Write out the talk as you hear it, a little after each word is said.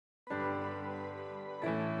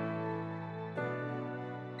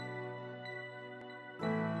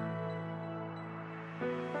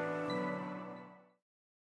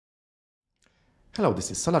Hello,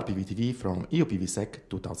 this is Solar PV TV from EU PVSec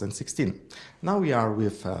 2016. Now we are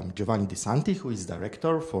with Giovanni Santi, who is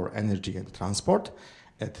Director for Energy and Transport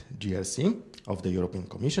at JRC of the European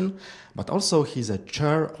Commission, but also he's a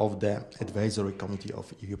chair of the Advisory Committee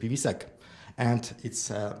of EU PVSec. And it's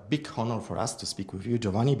a big honor for us to speak with you,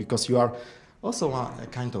 Giovanni, because you are also a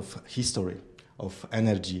kind of history of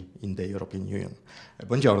energy in the European Union.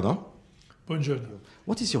 Buongiorno. Buongiorno.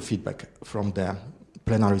 What is your feedback from the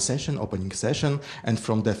plenary session, opening session, and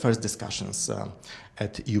from the first discussions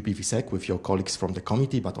at EU PVSec with your colleagues from the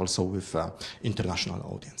committee, but also with international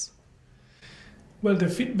audience? Well, the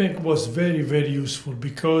feedback was very, very useful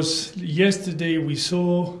because yesterday we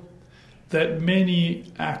saw that many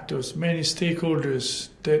actors, many stakeholders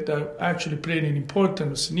that are actually playing an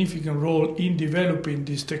important, significant role in developing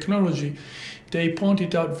this technology, they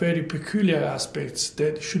pointed out very peculiar aspects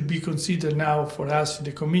that should be considered now for us in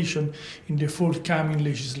the Commission in the forthcoming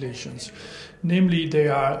legislations. Namely, they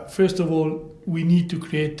are, first of all, we need to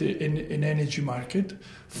create an energy market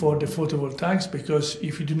for the photovoltaics, because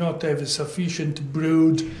if you do not have a sufficient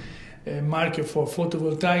broad market for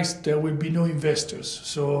photovoltaics, there will be no investors.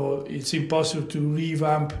 So it's impossible to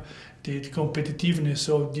revamp the competitiveness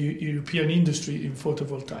of the European industry in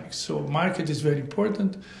photovoltaics. So market is very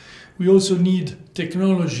important. We also need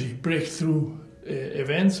technology breakthrough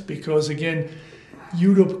events, because again,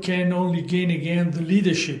 Europe can only gain again the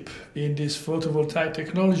leadership in this photovoltaic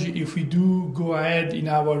technology if we do go ahead in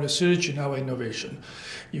our research and our innovation.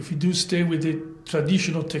 If we do stay with the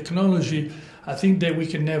traditional technology, I think that we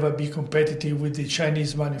can never be competitive with the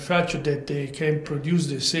Chinese manufacturer, that they can produce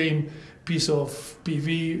the same piece of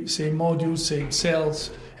PV, same modules, same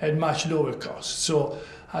cells at much lower cost. So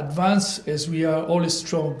advance, as we are always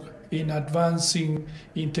strong in advancing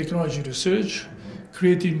in technology research,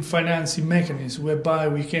 creating financing mechanisms whereby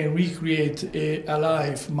we can recreate a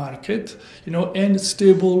alive market, and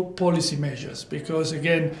stable policy measures. Because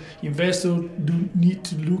again, investors do need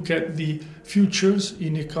to look at the futures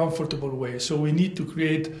in a comfortable way. So we need to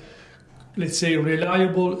create, let's say,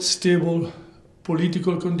 reliable, stable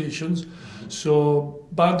political conditions, so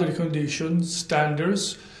boundary conditions,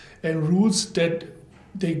 standards, and rules that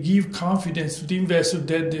they give confidence to the investor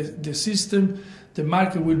that the system, the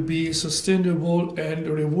market will be sustainable and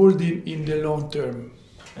rewarding in the long term.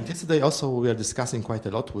 And yesterday also we were discussing quite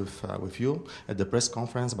a lot with you at the press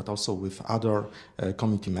conference, but also with other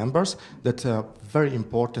committee members, that a very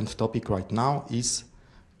important topic right now is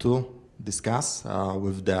to discuss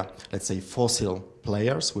with the, let's say, fossil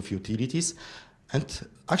players, with utilities, and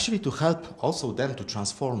actually to help also them to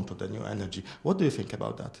transform to the new energy. What do you think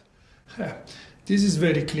about that? This is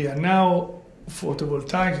very clear. Now,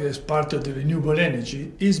 photovoltaic as part of the renewable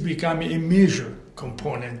energy is becoming a major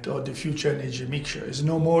component of the future energy mixture. It's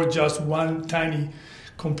no more just one tiny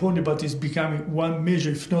component, but it's becoming one major,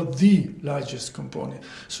 if not the largest component.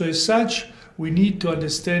 So as such, we need to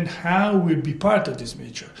understand how we'll be part of this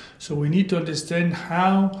mixture. So we need to understand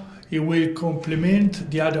how it will complement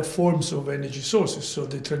the other forms of energy sources. So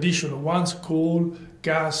the traditional ones, coal,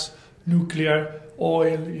 gas, nuclear,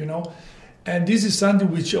 oil, And this is something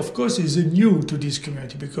which, of course, is new to this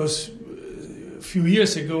community, because a few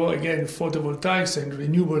years ago, again, photovoltaics and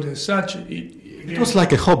renewable as such, it was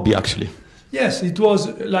like a hobby, actually. Yes, it was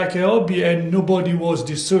like a hobby, and nobody was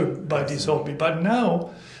disturbed by this hobby. But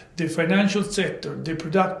now, the financial sector, the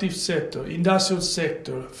productive sector, industrial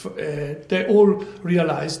sector, they all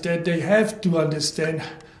realize that they have to understand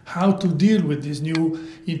how to deal with these new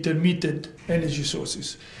intermittent energy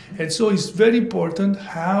sources. And so it's very important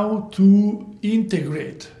how to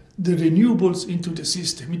integrate the renewables into the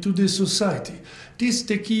system, into the society. This is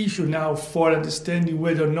the key issue now for understanding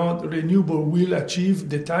whether or not renewable will achieve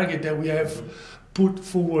the target that we have put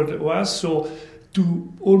forward to us. So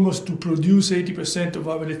almost to produce 80% of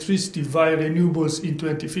our electricity via renewables in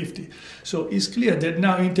 2050. So it's clear that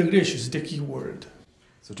now integration is the key word.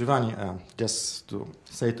 So Giovanni, just to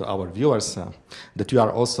say to our viewers that you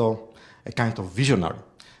are also a kind of visionary,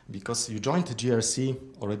 because you joined the JRC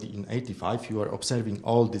already in '85. You were observing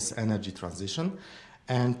all this energy transition,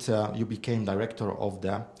 and you became director of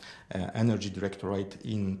the Energy Directorate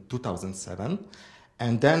in 2007.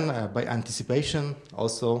 And then, by anticipation,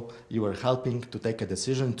 also you were helping to take a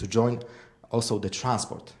decision to join also the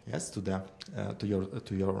transport, yes, to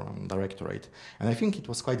your directorate. And I think it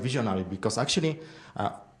was quite visionary, because actually,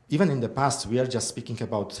 even in the past, we are just speaking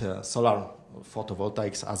about solar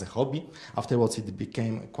photovoltaics as a hobby. Afterwards, it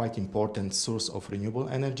became a quite important source of renewable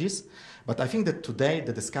energies. But I think that today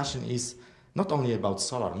the discussion is not only about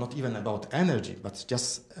solar, not even about energy, but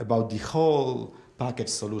just about the whole package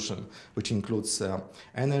solution, which includes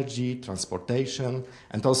energy, transportation,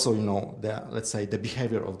 and also, let's say, the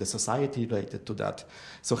behavior of the society related to that.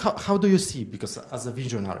 So how do you see, because as a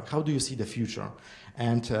visionary, how do you see the future?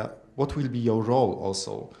 And what will be your role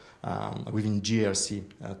also within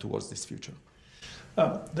JRC towards this future?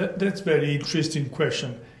 That's a very interesting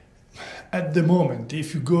question. At the moment,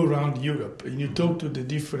 if you go around Europe and you talk to the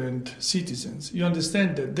different citizens, you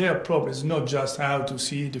understand that their problem is not just how to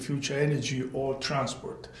see the future energy or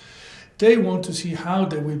transport. They want to see how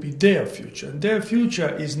there will be their future. And their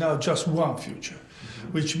future is now just one future,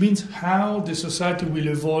 which means how the society will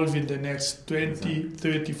evolve in the next 20,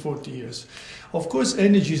 30, 40 years. Of course,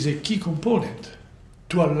 energy is a key component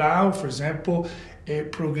to allow, for example, a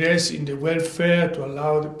progress in the welfare, to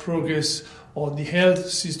allow the progress on the health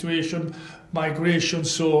situation, migration,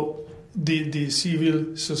 so the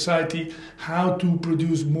civil society, how to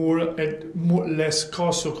produce more at less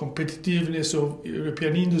cost, or competitiveness of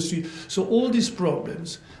European industry. So all these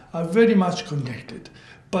problems are very much connected.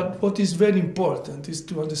 But what is very important is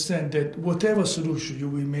to understand that whatever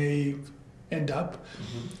solution we may end up,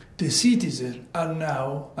 the citizens are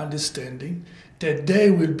now understanding that they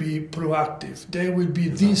will be proactive. They will be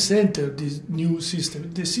the center of this new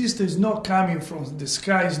system. The system is not coming from the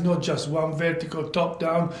sky. It's not just one vertical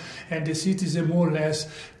top-down, and the citizen more or less,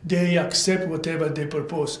 they accept whatever they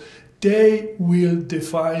propose. They will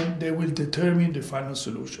determine the final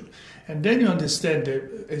solution. And then you understand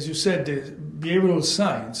that, as you said, the behavioral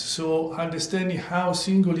science, so understanding how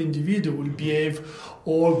single individual will behave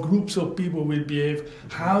or groups of people will behave,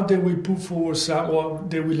 how they will put forward some, or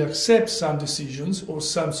they will accept some decisions or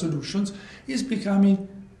some solutions, is becoming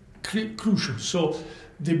crucial. So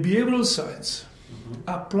the behavioral science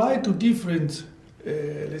applied to different,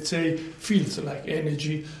 let's say, fields like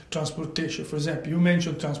energy, transportation. For example, you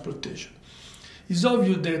mentioned transportation. It's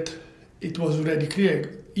obvious that it was already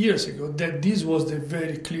clear years ago that this was the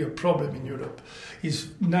very clear problem in Europe. It's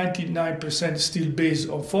 99% still based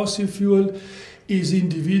on fossil fuel, is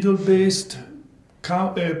individual based,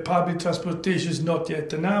 public transportation is not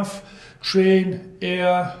yet enough, train,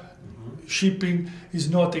 air, shipping is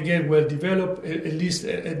not again well developed, at least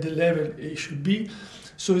at the level it should be.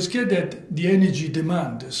 So it's clear that the energy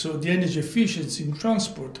demand, so the energy efficiency in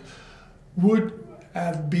transport, would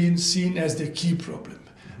have been seen as the key problem.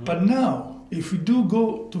 But now, if we do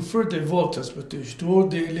go to further evolve transportation,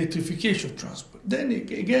 toward the electrification of transport, then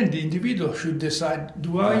again the individual should decide,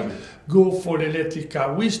 do I go for the electric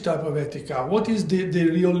car? Which type of electric car? What is the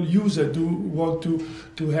real user do want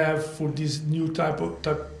to have for this new type of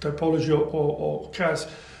typology or cars?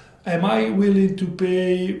 Am I willing to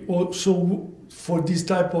pay also for this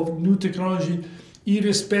type of new technology,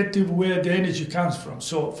 irrespective where the energy comes from?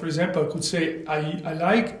 So, for example, I could say I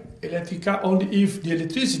like electric car only if the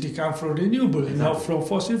electricity comes from renewable, not from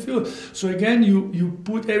fossil fuel. So again, you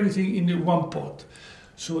put everything in one pot.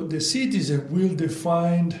 So the citizen will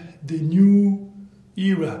define the new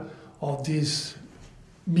era of these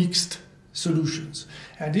mixed solutions.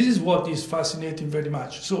 And this is what is fascinating very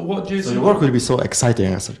much. So your work will be so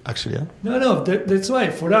exciting, actually. Yeah? No, that's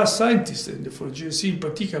why for us scientists, and for JRC in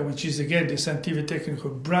particular, which is again the scientific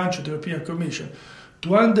technical branch of the European Commission, to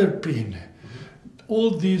underpin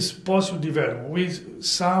all this possible development with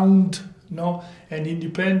sound, and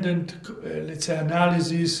independent, let's say,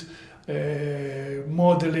 analysis,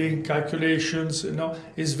 modeling, calculations,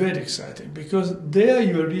 is very exciting, because there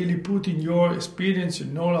you are really putting your experience, your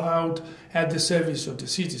know-how at the service of the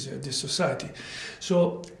citizen, the society.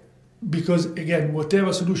 So, because again,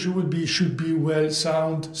 whatever solution would be should be well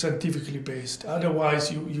sound, scientifically based.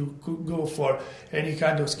 Otherwise, you could go for any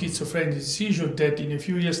kind of schizophrenic decision that in a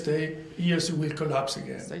few years will collapse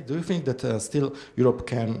again. Do you think that still Europe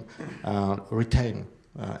can retain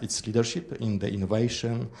its leadership in the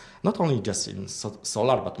innovation, not only just in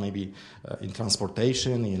solar, but maybe in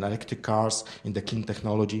transportation, in electric cars, in the clean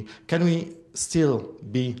technology? Can we still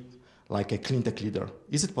be like a clean tech leader?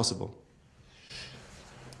 Is it possible?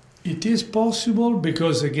 It is possible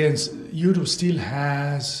because, again, Europe still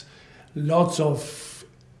has lots of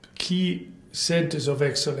key centers of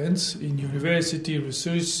excellence in university,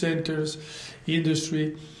 research centers,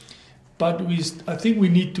 industry. But I think we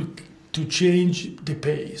need to change the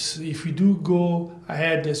pace. If we do go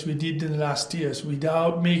ahead as we did in the last years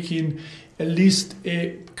without making at least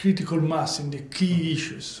a critical mass in the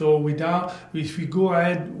if we go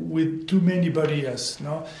ahead with too many barriers,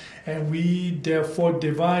 and we therefore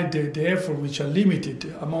divide the effort, which are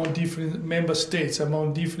limited among different member states,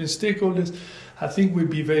 among different stakeholders, I think will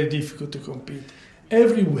be very difficult to compete.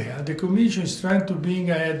 Everywhere, the Commission is trying to bring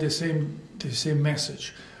ahead the same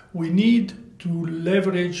message. We need to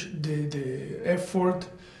leverage the effort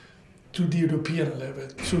to the European level,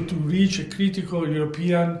 so to reach a critical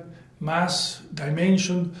European mass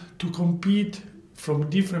dimension to compete from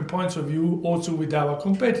different points of view also with our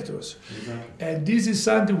competitors. Exactly. And this is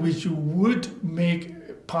something which would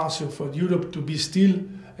make possible for Europe to be still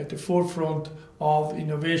at the forefront of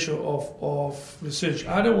innovation, of research.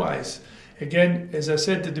 Otherwise, again, as I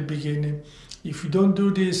said at the beginning, if we don't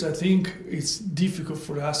do this, I think it's difficult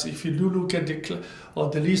for us. If you do look at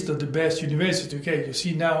the list of the best universities, okay, you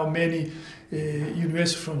see now many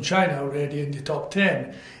universities from China already in the top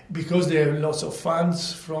 10, because they have lots of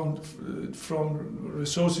funds from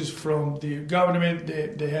resources from the government.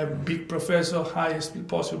 They have big professor, highest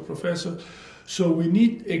possible professor. So we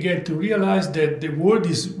need again to realize that the world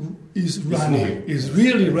is running, is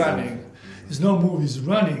really running. It's not moving, it's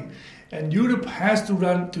running, and Europe has to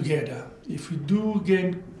run together. If we do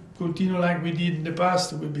again continue like we did in the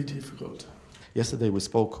past, it will be difficult. Yesterday we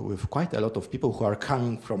spoke with quite a lot of people who are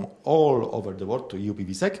coming from all over the world to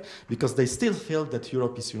EUPVSec because they still feel that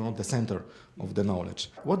Europe is, the center of the knowledge.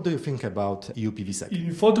 What do you think about EUPVSec? In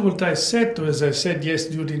the photovoltaic sector, as I said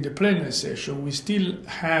during the plenary session, we still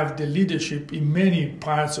have the leadership in many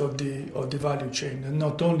parts of the value chain, and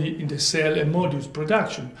not only in the cell and modules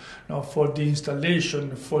production. Now, for the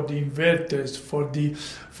installation, for the inverters, for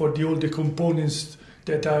all the components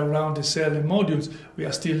that are around the cell and modules, we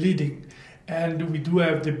are still leading. And we do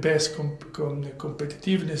have the best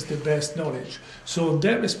competitiveness, the best knowledge. So in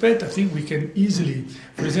that respect, I think we can easily,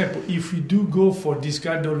 for example, if we do go for this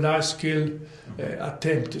kind of large-scale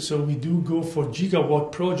attempt, so we do go for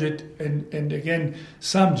gigawatt project and again,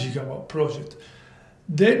 some gigawatt project,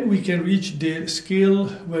 then we can reach the scale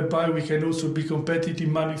whereby we can also be competitive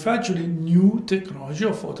in manufacturing new technology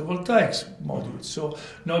of photovoltaics modules. So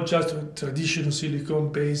not just a traditional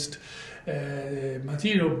silicon-based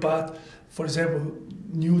material, but for example,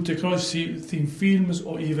 new technology, thin films,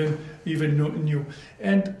 or even new.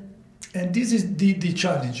 And this is the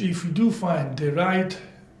challenge. If we do find the right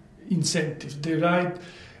incentives, the right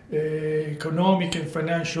economic and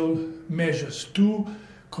financial measures to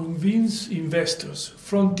convince investors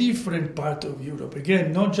from different parts of Europe,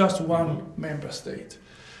 again, not just one member state,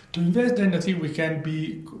 to invest, then I think we can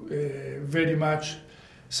be very much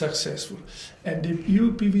successful. And the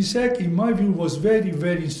EUPVSec, in my view, was very,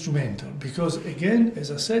 very instrumental because, again, as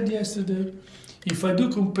I said yesterday, if I do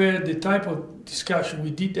compare the type of discussion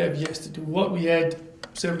we did have yesterday, what we had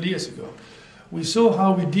several years ago, we saw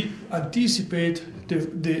how we did anticipate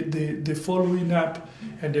the following up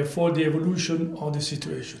and therefore the evolution of the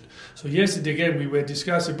situation. So yesterday again we were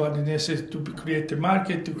discussing about the necessity to create a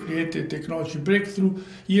market, to create a technology breakthrough.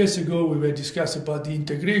 Years ago we were discussing about the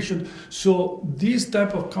integration. So this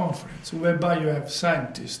type of conference whereby you have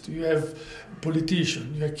scientists, you have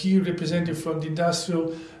politicians, you have key representatives from the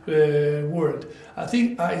industrial world, I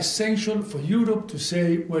think are essential for Europe to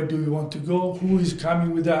say where do we want to go, who is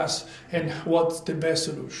coming with us, and what's the best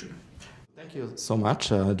solution. Thank you so much,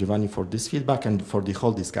 Giovanni, for this feedback and for the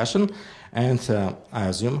whole discussion. And I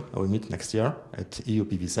assume we'll meet next year at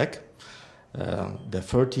EUPVSec, the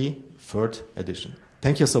 33rd edition.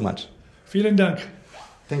 Thank you so much. Vielen Dank.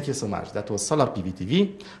 Thank you so much. That was Solar PV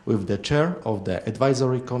TV with the chair of the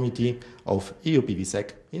advisory committee of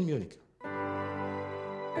EUPVSec in Munich.